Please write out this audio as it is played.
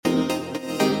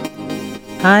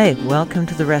Hi, welcome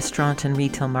to the Restaurant and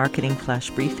Retail Marketing Flash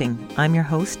Briefing. I'm your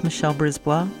host, Michelle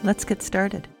Brisbois. Let's get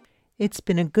started. It's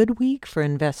been a good week for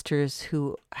investors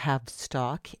who have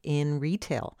stock in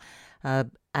retail.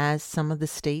 As some of the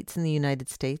states in the United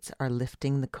States are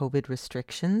lifting the COVID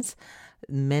restrictions,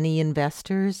 many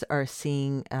investors are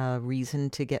seeing a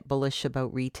reason to get bullish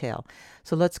about retail.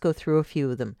 So let's go through a few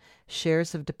of them.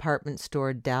 Shares of department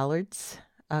store Dillard's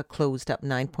closed up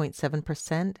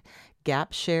 9.7%.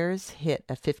 Gap shares hit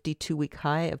a 52-week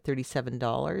high of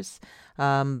 $37,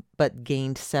 but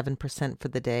gained 7% for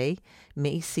the day.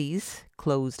 Macy's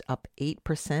closed up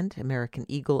 8%. American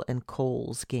Eagle and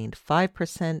Kohl's gained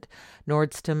 5%.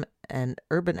 Nordstrom and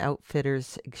Urban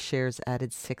Outfitters shares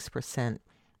added 6%.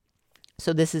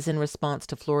 So this is in response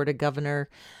to Florida governor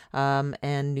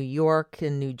and New York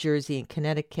and New Jersey and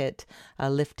Connecticut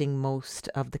lifting most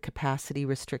of the capacity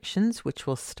restrictions, which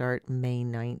will start May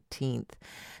 19th.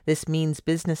 This means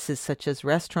businesses such as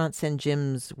restaurants and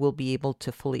gyms will be able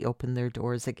to fully open their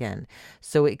doors again.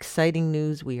 So exciting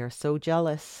news. We are so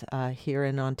jealous here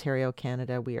in Ontario,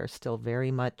 Canada. We are still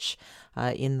very much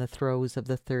in the throes of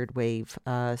the third wave.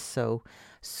 So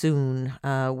soon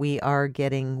we are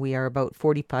about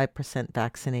 45%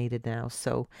 vaccinated now.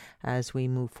 So as we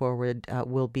move forward,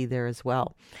 we'll be there as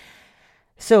well.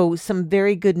 So some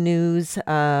very good news.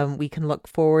 We can look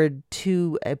forward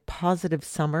to a positive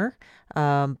summer,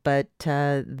 but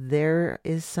there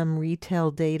is some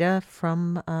retail data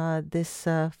from this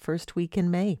first week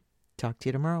in May. Talk to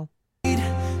you tomorrow.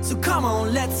 So come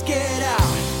on, let's get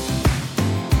out.